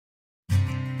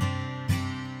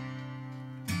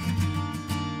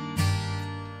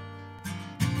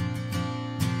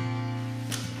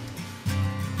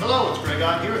Hello, it's Greg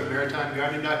Ott here at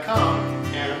MaritimeGardening.com,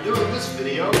 and I'm doing this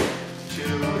video to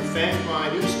thank my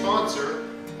new sponsor,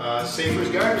 Safer's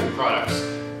Gardening Products.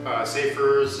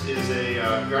 Safer's is a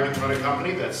gardening product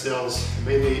company that sells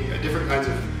mainly different kinds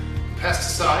of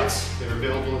pesticides that are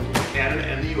available in Canada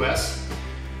and the US.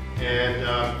 And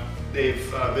they've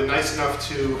been nice enough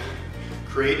to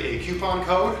create a coupon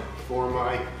code for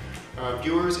my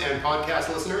viewers and podcast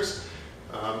listeners.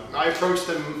 I approached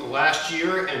them last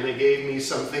year and they gave me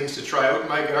some things to try out in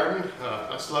my garden.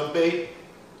 A slug bait,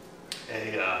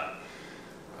 a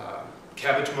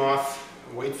cabbage moth,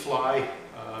 a white fly,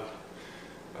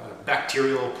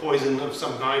 bacterial poison of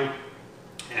some kind,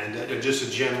 and just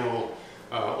a general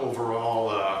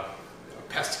overall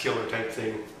pest killer type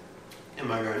thing in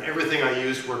my garden. Everything I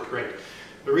used worked great.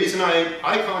 The reason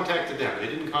I contacted them, they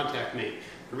didn't contact me.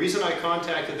 The reason I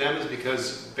contacted them is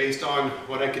because, based on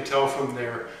what I could tell from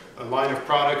their line of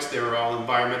products, they were all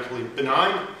environmentally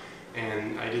benign,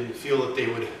 and I didn't feel that they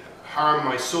would harm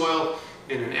my soil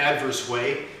in an adverse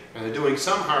way. And they're doing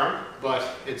some harm, but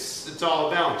it's all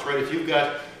a balance, right? If you've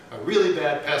got a really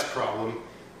bad pest problem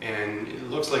and it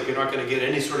looks like you're not going to get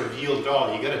any sort of yield at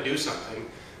all, you got to do something.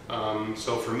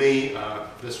 So for me,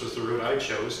 this was the route I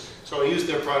chose. So I used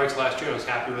their products last year and I was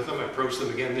happy with them. I approached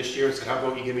them again this year and said, how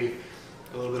about you give me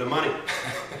a little bit of money?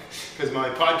 Because my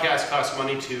podcast costs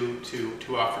money to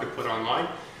offer to put online,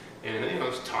 and you know,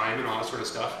 it's time and all that sort of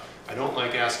stuff. I don't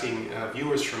like asking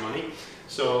viewers for money,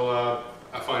 so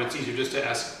I find it's easier just to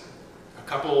ask a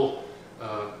couple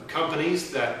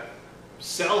companies that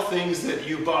sell things that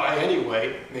you buy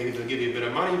anyway. Maybe they'll give you a bit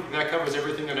of money, and that covers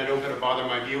everything, and I don't have to bother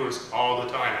my viewers all the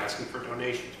time asking for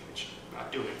donations, which I'm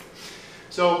not doing.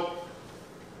 So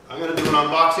I'm going to do an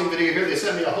unboxing video here. They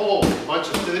sent me a whole bunch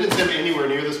of, they didn't send me anywhere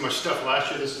near this much stuff last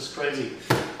year. This is crazy.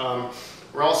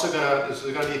 We're also going to, this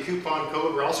is going to be a coupon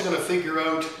code. We're also going to figure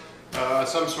out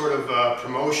some sort of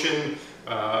promotion,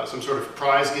 some sort of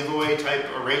prize giveaway type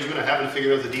arrangement. I haven't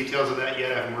figured out the details of that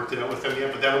yet. I haven't worked it out with them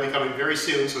yet, but that'll be coming very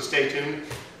soon, so stay tuned.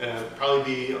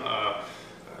 Probably be,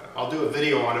 I'll do a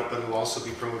video on it, but it'll also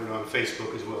be promoted on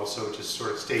Facebook as well, so just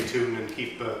sort of stay tuned and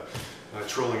keep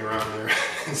trolling around there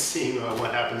and seeing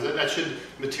what happens. That should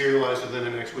materialize within the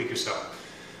next week or so.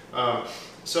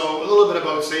 So a little bit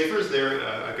about Safer's. They're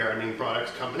a gardening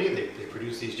products company. They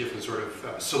produce these different sort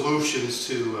of solutions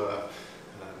to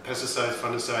pesticides,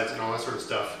 fungicides, and all that sort of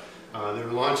stuff. They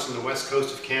were launched in the west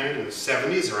coast of Canada in the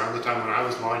 70s, around the time when I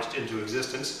was launched into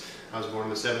existence. I was born in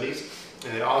the 70s.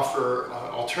 And they offer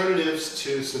alternatives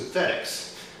to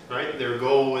synthetics. Right? Their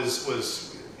goal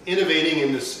was innovating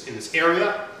in this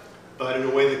area, but in a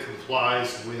way that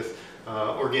complies with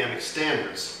organic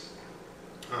standards.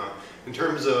 In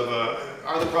terms of,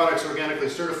 are the products organically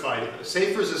certified?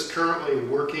 Safer's is currently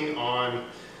working on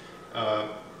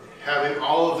having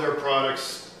all of their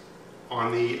products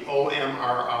on the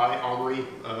OMRI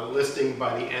listing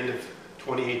by the end of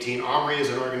 2018. OMRI is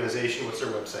an organization, what's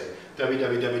their website?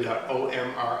 www.omri.org,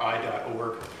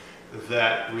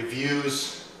 that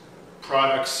reviews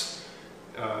products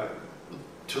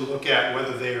to look at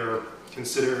whether they are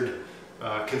considered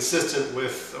consistent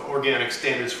with organic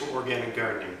standards for organic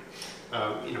gardening.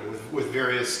 You know, with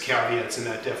various caveats in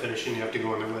that definition. You have to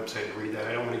go on their website and read that.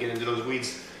 I don't want to get into those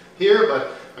weeds here,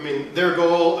 but I mean, their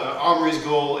goal, OMRI's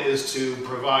goal, is to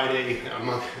provide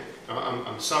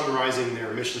I'm summarizing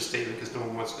their mission statement because no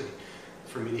one wants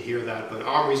for me to hear that, but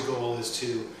OMRI's goal is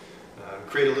to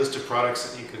create a list of products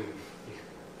that you can,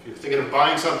 if you're thinking of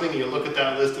buying something, you look at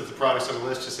that list of the products on the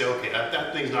list, just say, okay,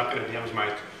 that thing's not going to damage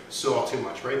my soil too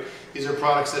much, right? These are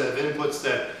products that have inputs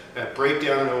that break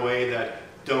down in a way that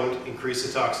don't increase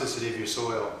the toxicity of your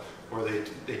soil, or they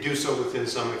do so within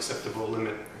some acceptable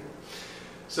limit.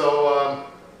 So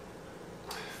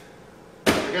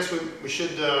I guess we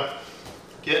should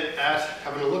get at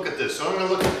having a look at this. So I'm going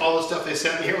to look at all the stuff they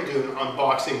sent me here. We'll do an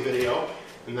unboxing video,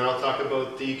 and then I'll talk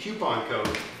about the coupon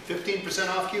code. 15%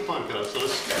 off coupon code. So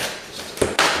let's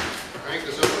crank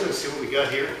this open and see what we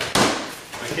got here.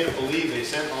 I can't believe they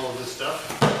sent all of this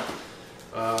stuff.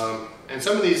 And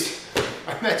some of these,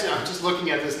 I imagine, I'm just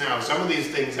looking at this now, some of these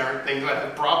things aren't things I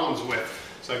have problems with.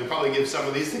 So I can probably give some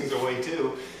of these things away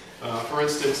too. For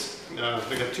instance, I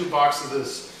got 2 boxes of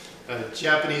this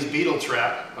Japanese beetle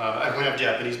trap. I don't have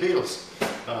Japanese beetles.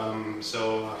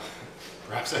 So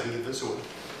perhaps I can give this away.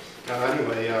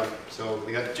 Anyway, so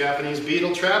we got Japanese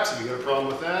beetle traps, if you got a problem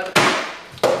with that.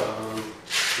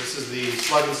 This is the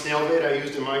slug and snail bait I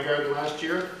used in my garden last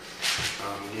year.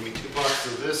 Gave me 2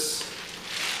 boxes of this.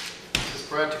 This is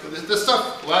practical. This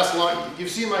stuff lasts long. You've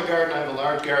seen my garden. I have a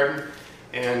large garden,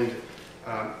 and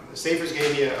Safers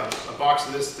gave me a box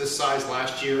of this size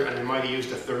last year, and I might have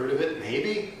used a third of it,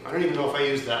 maybe. I don't even know if I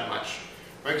used that much.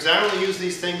 Right? Because I only use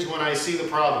these things when I see the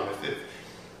problem.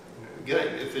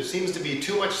 If there seems to be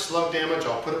too much slug damage,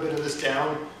 I'll put a bit of this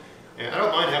down. And I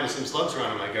don't mind having some slugs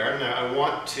around in my garden. I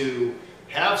want to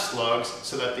have slugs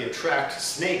so that they attract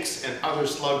snakes and other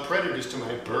slug predators to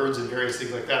my birds and various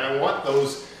things like that. I want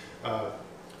those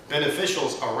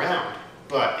beneficials around.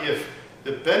 But if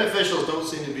the beneficials don't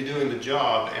seem to be doing the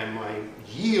job and my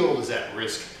yield is at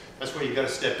risk, that's where you've got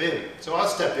to step in. So I'll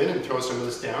step in and throw some of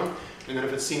this down, and then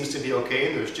if it seems to be okay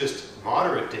and there's just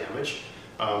moderate damage,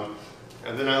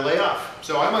 and then I lay off.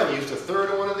 So I might have used a third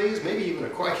of one of these, maybe even a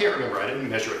quarter. I can't remember, I didn't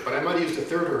measure it, but I might have used a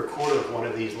third or a quarter of one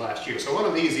of these last year. So one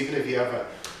of these, even if you have a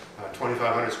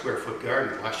 2,500 square foot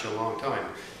garden, will last you a long time.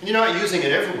 And you're not using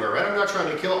it everywhere, right? I'm not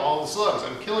trying to kill all the slugs.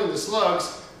 I'm killing the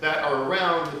slugs that are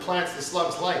around the plants the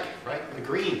slugs like, right? The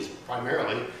greens,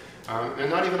 primarily. And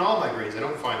not even all my greens. I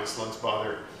don't find the slugs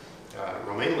bother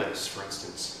romaine lettuce, for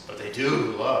instance. But they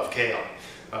do love kale.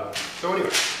 So anyway,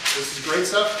 this is great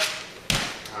stuff.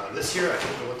 This here, I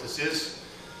don't know what this is.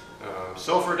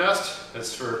 Sulfur dust,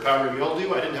 that's for powdery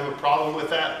mildew. I didn't have a problem with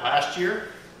that last year.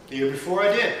 The year before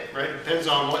I did, right? It depends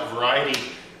on what variety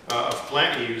of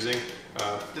plant you're using.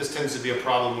 This tends to be a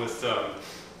problem with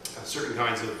certain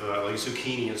kinds of like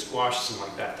zucchini and squash and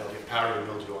like that. They'll get powdery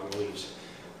mildew on the leaves.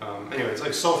 Anyway, it's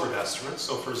like sulfur dust, right?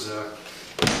 Sulfur's,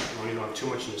 you don't have too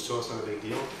much in your soil, it's not a big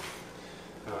deal.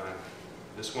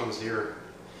 This one's here.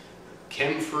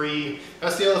 Chem-free.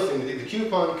 That's the other thing. The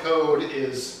coupon code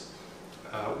is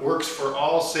works for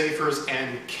all Safers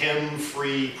and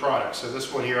chem-free products. So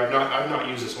this one here, I've not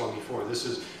used this one before. This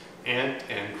is ant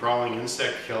and crawling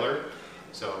insect killer.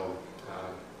 So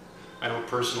I don't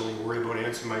personally worry about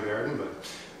ants in my garden,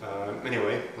 but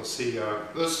anyway, we'll see.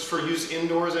 This is for use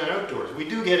indoors and outdoors. We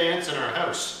do get ants in our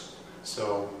house,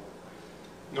 so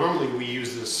normally we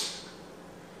use this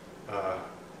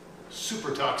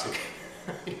super toxic.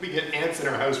 We get ants in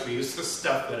our house, we use this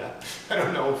stuff that I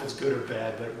don't know if it's good or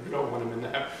bad, but we don't want them in the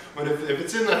house. But if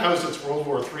it's in the house, it's World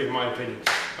War III in my opinion.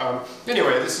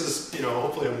 Anyway, this is, you know,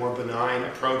 hopefully a more benign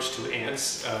approach to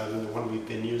ants than the one we've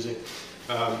been using.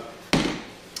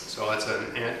 So that's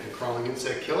an ant and crawling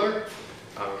insect killer.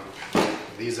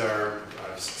 These are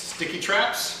sticky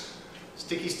traps,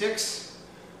 sticky sticks,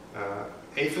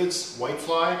 aphids,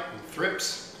 whitefly, and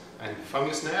thrips, and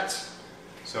fungus gnats.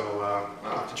 So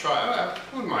I'll have to try. I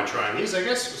wouldn't mind trying these, I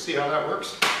guess. We'll see how that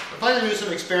works. I plan to do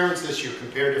some experiments this year,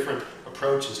 compare different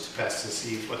approaches to pests and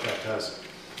see what that does.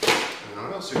 And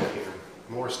what else do we have here?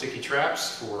 More sticky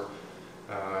traps for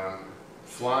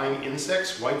flying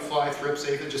insects, whitefly, thrips,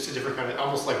 aphids, just a different kind of,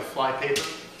 almost like a fly paper.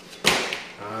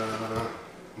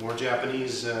 More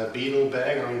Japanese beetle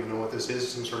bag. I don't even know what this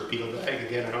is, some sort of beetle bag.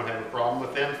 Again, I don't have a problem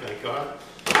with them, thank God.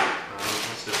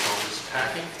 What's this? All this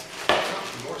packing.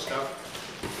 Oh, more stuff.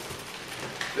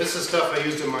 This is stuff I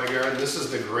used in my garden. This is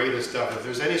the greatest stuff. If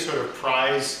there's any sort of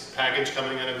prize package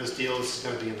coming out of this deal, this is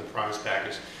going to be in the prize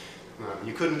package.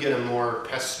 You couldn't get a more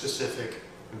pest-specific,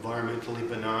 environmentally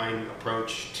benign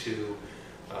approach to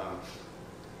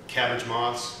cabbage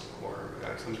moths, or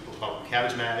some people call them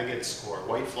cabbage maggots, or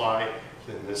whitefly,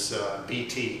 than this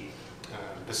BT,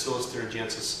 Bacillus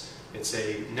thuringiensis. It's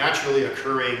a naturally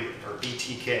occurring, or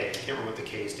BTK, I can't remember what the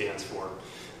K stands for,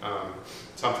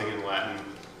 something in Latin.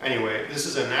 Anyway, this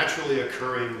is a naturally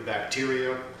occurring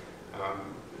bacteria,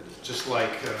 just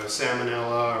like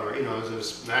Salmonella, or, you know,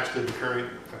 there's naturally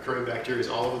occurring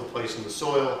bacteria all over the place in the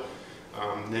soil.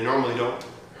 They normally don't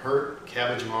hurt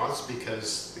cabbage moths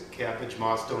because the cabbage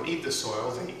moths don't eat the soil,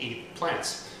 they eat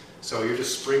plants. So you're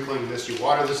just sprinkling this, you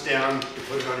water this down, you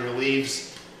put it on your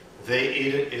leaves, they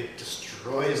eat it, it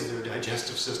destroys their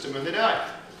digestive system and they die.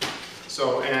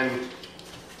 So, and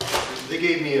they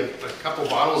gave me a couple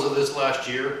bottles of this last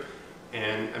year,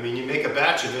 and I mean, you make a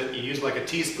batch of it, you use like a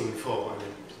teaspoonful, and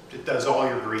it does all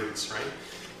your greens,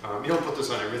 right? You don't put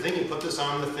this on everything, you put this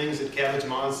on the things that cabbage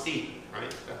moths eat,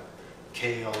 right?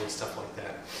 Kale and stuff like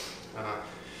that.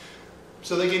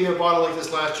 So they gave me a bottle like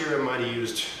this last year. I might have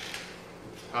used,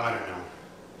 I don't know,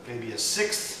 maybe a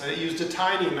sixth. I used a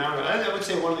tiny amount. I would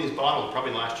say one of these bottles would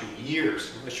probably last you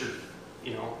years, unless you're,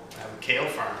 you know, have a kale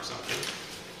farm or something.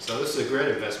 So this is a great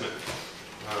investment.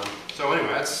 So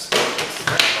anyway, that's that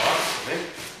box, I think.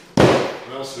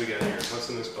 What else do we got here? What's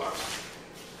in this box?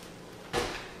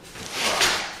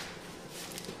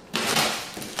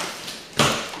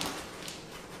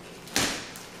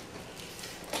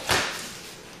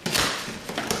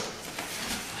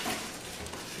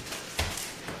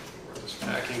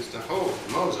 Stuff. Oh,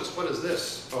 Moses, what is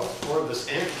this? Oh, more of this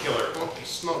ant killer. Holy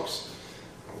smokes.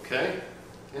 Okay.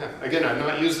 Yeah, again, I've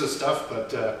not used this stuff,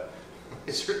 but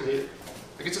it's certainly,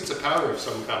 I guess it's a powder of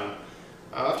some kind.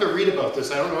 I'll have to read about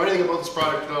this. I don't know anything about this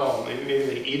product at all. Maybe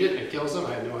they eat it and it kills them.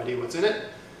 I have no idea what's in it,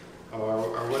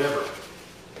 or whatever.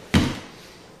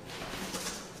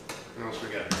 What else we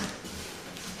got?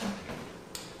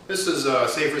 This is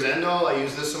Safer Zendol. I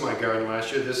used this in my garden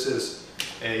last year. This is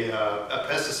a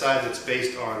pesticide that's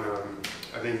based on,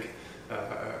 I think,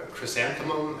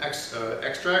 chrysanthemum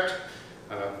extract,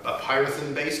 a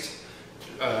pyrethrin-based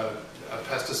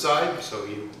pesticide. So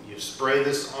you spray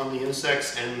this on the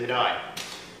insects and they die.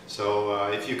 So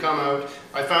if you come out,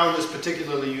 I found this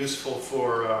particularly useful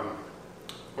for,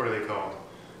 what are they called?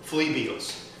 Flea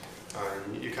beetles.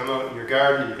 You come out in your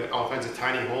garden, you've got all kinds of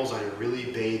tiny holes on your really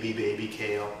baby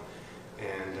kale,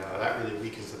 and that really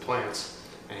weakens the plants.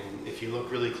 And if you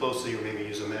look really closely, or maybe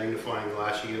use a magnifying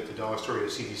glass you get at the dollar store, you'll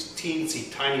see these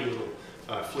teensy tiny little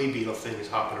flea beetle things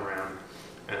hopping around.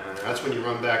 And that's when you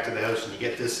run back to the house and you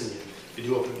get this and you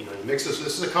do open, you mix this.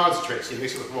 This is a concentrate, so you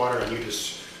mix it with water and you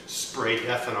just spray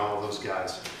death on all of those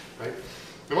guys, right?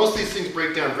 And most of these things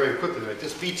break down very quickly. Like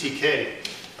this BTK,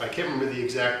 I can't remember the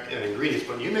exact ingredients,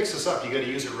 but when you mix this up, you got to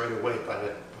use it right away.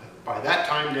 By that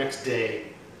time next day,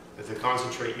 that the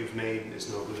concentrate you've made is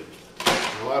no good.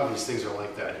 And a lot of these things are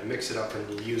like that. You mix it up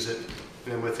and you use it,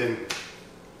 and then within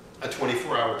a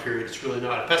 24-hour period, it's really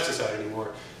not a pesticide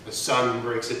anymore. The sun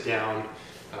breaks it down,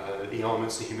 the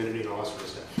elements, the humidity, and all that sort of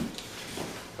stuff.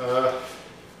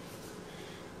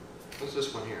 What's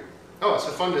this one here? Oh, it's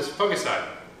a fungicide.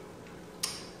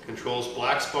 Controls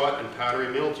black spot and powdery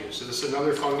mildew. So this is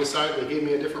another fungicide. They gave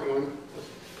me a different one. I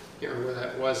can't remember where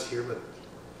that was here, but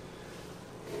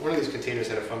one of these containers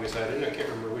had a fungicide in it. I can't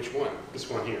remember which one. This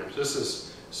one here. So this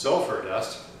is sulfur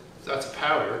dust. That's a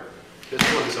powder. This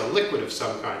one is a liquid of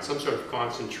some kind, some sort of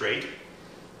concentrate.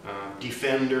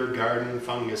 Defender garden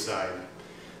fungicide.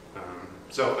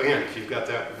 So again, if you've got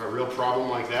a real problem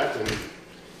like that, then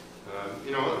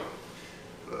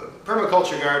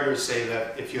permaculture gardeners say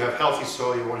that if you have healthy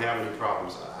soil, you won't have any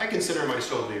problems. I consider my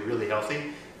soil to be really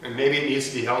healthy, and maybe it needs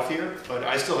to be healthier, but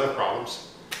I still have problems.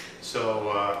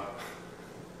 So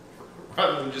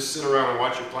rather than just sit around and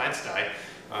watch your plants die,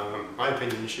 my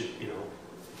opinion, you should,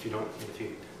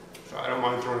 I don't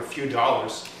mind throwing a few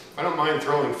dollars. I don't mind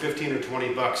throwing 15 or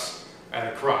 20 bucks at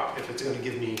a crop if it's going to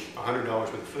give me $100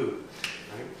 worth of food.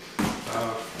 Right?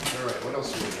 All right, what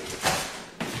else do we have?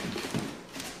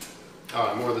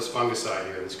 More of this fungicide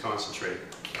here, this concentrate.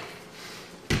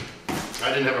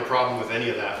 I didn't have a problem with any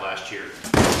of that last year.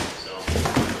 So,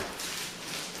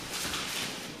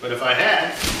 but if I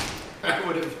had, I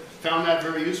would have found that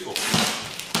very useful.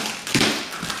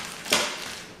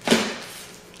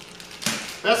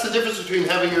 That's the difference between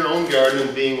having your own garden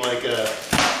and being like an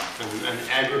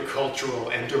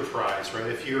agricultural enterprise, right?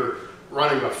 If you're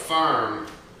running a farm,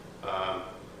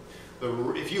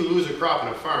 if you lose a crop in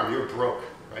a farm, you're broke.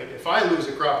 Right? If I lose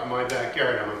a crop in my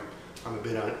backyard, I'm a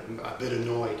bit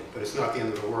annoyed, but it's not the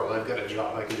end of the world. I've got a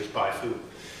job. I can just buy food.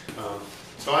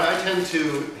 So I tend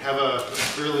to have a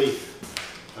fairly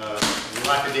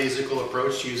lackadaisical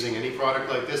approach to using any product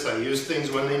like this. I use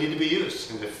things when they need to be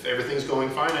used, and if everything's going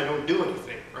fine, I don't do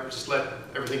anything. Right? Just let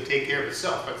everything take care of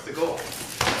itself. That's the goal.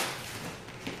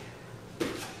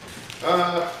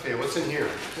 Okay, what's in here?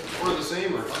 More of the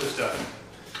same or other stuff?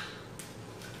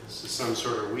 This is some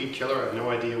sort of weed killer. I have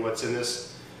no idea what's in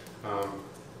this. I don't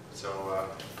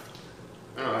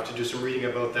know, I have to do some reading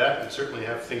about that. I certainly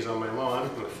have things on my lawn,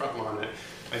 on the front lawn.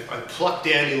 I pluck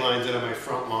dandelions out of my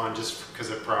front lawn just because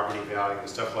of property value and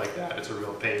stuff like that. It's a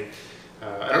real pain.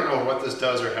 I don't know what this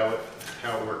does or how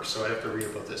it works, so I have to read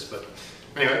about this. But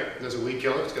anyway, there's a weed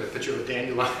killer. It's got a picture of a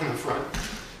dandelion in the front.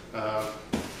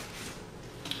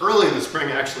 Early in the spring,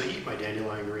 I actually eat my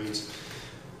dandelion greens.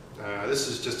 This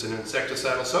is just an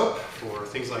insecticidal soap for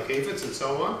things like aphids and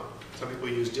so on. Some people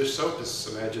use dish soap. This,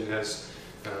 imagine, has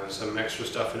some extra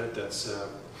stuff in it that's,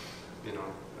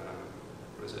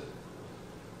 what is it?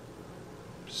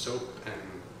 Soap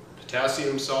and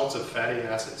potassium salts of fatty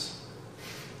acids.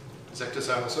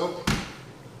 Insecticidal soap.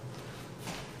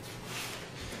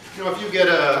 If you get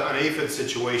an aphid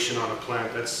situation on a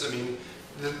plant, this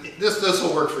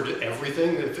will work for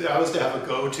everything. If I was to have a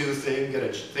go-to thing, get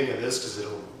a thing of this because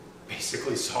it'll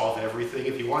basically solve everything.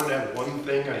 If you wanted to have one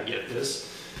thing, I'd get this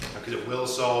because it will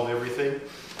solve everything.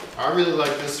 I really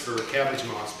like this for cabbage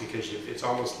moths because it's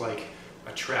almost like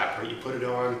a trap, right? You put it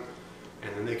on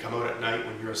and then they come out at night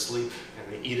when you're asleep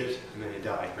and they eat it and then they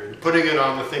die. Right? You're putting it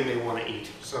on the thing they want to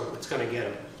eat, so it's going to get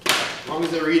them. As long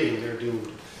as they're eating, they're doomed.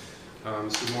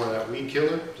 This is more of that weed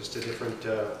killer, just a different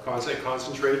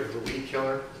concentrate of the weed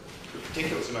killer.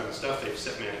 Ridiculous amount of stuff they've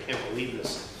sent me. I can't believe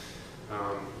this.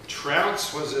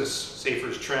 Trounce, what's this?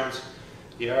 Safer's Trounce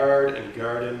Yard and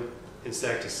Garden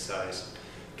Insecticides.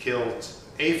 Kills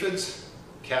aphids,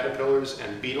 caterpillars,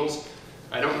 and beetles.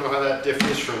 I don't know how that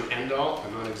differs from Endall.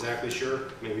 I'm not exactly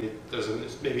sure. Maybe it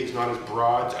doesn't. Maybe it's not as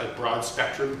broad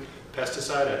spectrum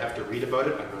pesticide. I'd have to read about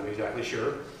it. I'm not exactly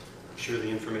sure. I'm sure the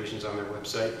information's on their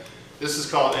website. This is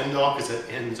called Endall because it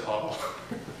ends all,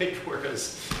 right?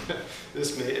 Whereas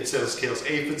this it says kills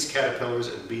aphids, caterpillars,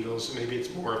 and beetles. Maybe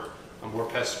it's more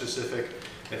pest specific.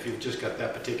 If you've just got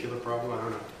that particular problem, I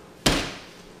don't know.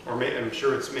 Or I'm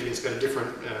sure maybe it's got a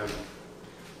different.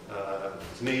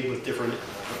 It's made with different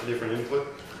input.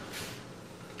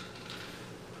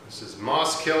 This is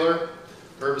moss killer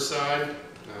herbicide.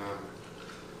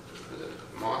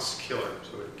 Moss killer.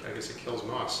 So I guess it kills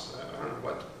moss. I don't know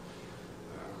what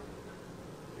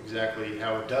exactly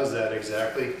how it does that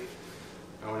exactly.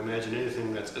 I would imagine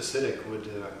anything that's acidic would.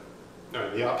 No,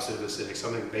 the opposite of acidic.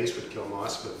 Something base would kill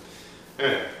moss, but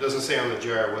anyway, it doesn't say on the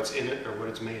jar what's in it or what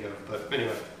it's made of. But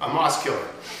anyway, a moss killer.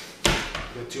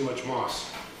 You got too much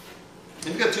moss. If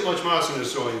you've got too much moss in the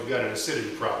soil, you've got an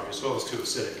acidity problem. Your soil is too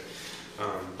acidic.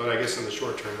 But I guess in the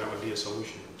short term, that would be a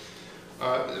solution.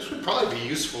 This would probably be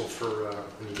useful for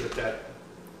when you get that,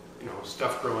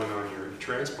 stuff growing on your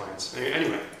transplants.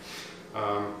 Anyway,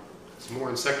 it's more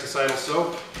insecticidal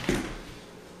soap.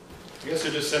 I guess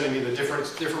they're just sending me the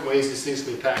different ways these things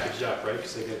can be packaged up, right?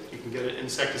 Because you can get an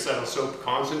insecticidal soap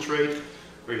concentrate,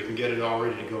 or you can get it all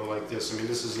ready to go like this. I mean,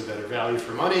 this is a better value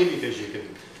for money because you can.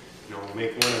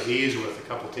 Make one of these with a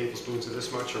couple tablespoons of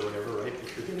this much or whatever, right?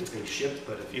 If you're getting things shipped,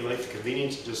 but if you like the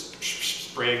convenience, just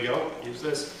spray and go. Use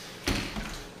this.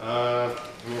 What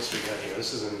else we got here?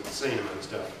 This is an insane amount of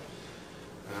stuff.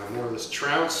 More of this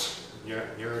Trounce,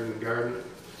 Yard and Garden.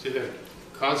 See there?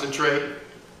 Concentrate,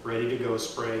 ready to go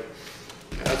spray.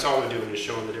 Yeah, that's all we're doing is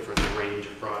showing the different range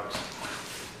of products.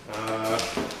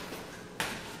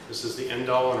 This is the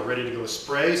Endall and a ready to go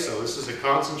spray. So this is a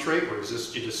concentrate, whereas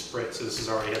this you just spray it. So this has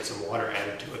already had some water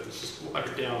added to it. This is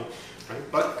watered down,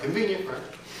 right? But convenient, right?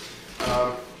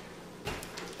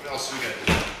 What else we got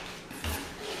here?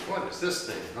 What is this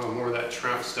thing? Oh, more of that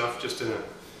Trounce stuff, just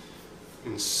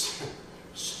in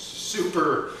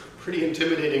super, pretty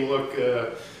intimidating look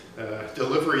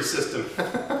delivery system.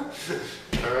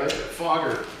 All right, a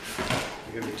fogger.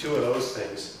 There's gonna be 2 of those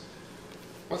things.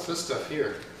 What's this stuff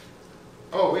here?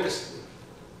 Oh, wait a second.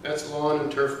 That's lawn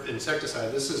and turf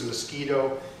insecticide. This is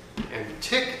mosquito and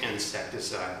tick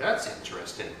insecticide. That's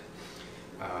interesting.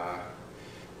 I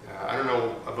don't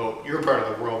know about your part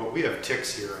of the world, but we have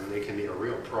ticks here and they can be a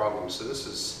real problem. So this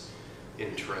is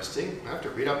interesting. I have to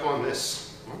read up on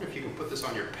this. I wonder if you can put this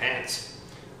on your pants.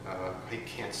 I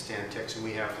can't stand ticks and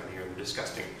we have them here. They're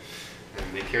disgusting.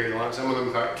 And they carry Lyme. Some of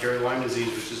them carry Lyme disease,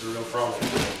 which is a real problem.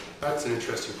 That's an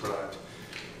interesting product.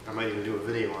 I might even do a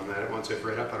video on that once I've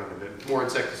read up on it a bit. More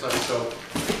insecticide soap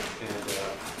and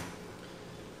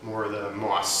more of the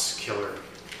moss killer.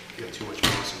 You have too much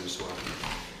moss in the soil.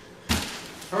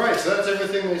 Alright, so that's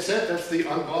everything they sent. That's the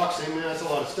unboxing. Man, that's a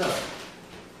lot of stuff.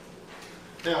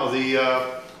 Now,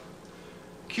 the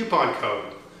coupon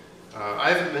code. I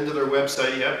haven't been to their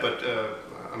website yet, but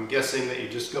I'm guessing that you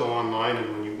just go online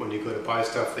and when you go to buy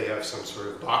stuff, they have some sort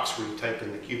of box where you type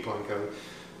in the coupon code.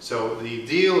 So the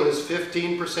deal is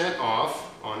 15%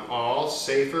 off on all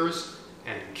Safer's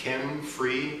and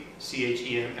chem-free,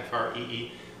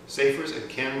 C-H-E-M-F-R-E-E, Safer's and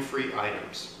chem-free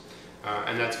items.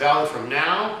 And that's valid from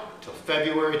now till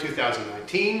February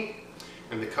 2019.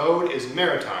 And the code is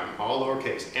Maritime, all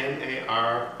lowercase, M-A-R-I-T-I-M-E.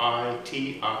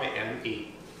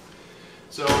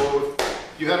 So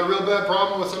if you had a real bad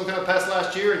problem with some kind of pest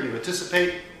last year and you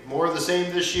anticipate more of the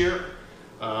same this year,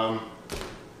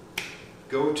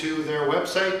 go to their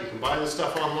website. You can buy this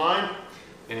stuff online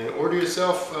and order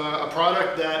yourself a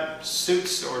product that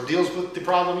suits or deals with the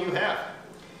problem you have.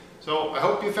 So I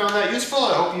hope you found that useful.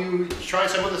 I hope you try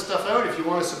some of this stuff out. If you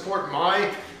want to support my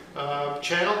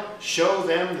channel, show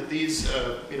them that these,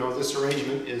 this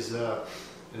arrangement is a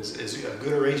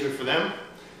good arrangement for them,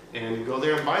 and go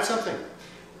there and buy something.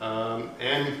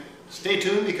 And stay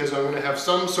tuned because I'm going to have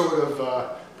some sort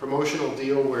of promotional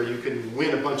deal where you can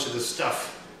win a bunch of this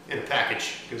stuff in a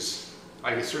package, because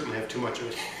I can certainly have too much of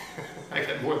it. I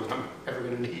got more than I'm ever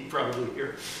going to need probably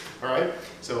here. All right,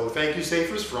 so thank you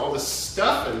Safer's for all this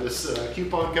stuff and this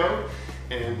coupon code,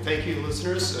 and thank you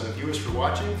listeners, viewers for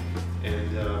watching,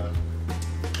 and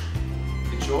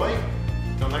enjoy.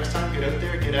 Until next time, get out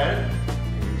there, get at it,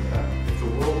 and if the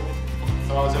world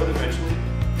thaws out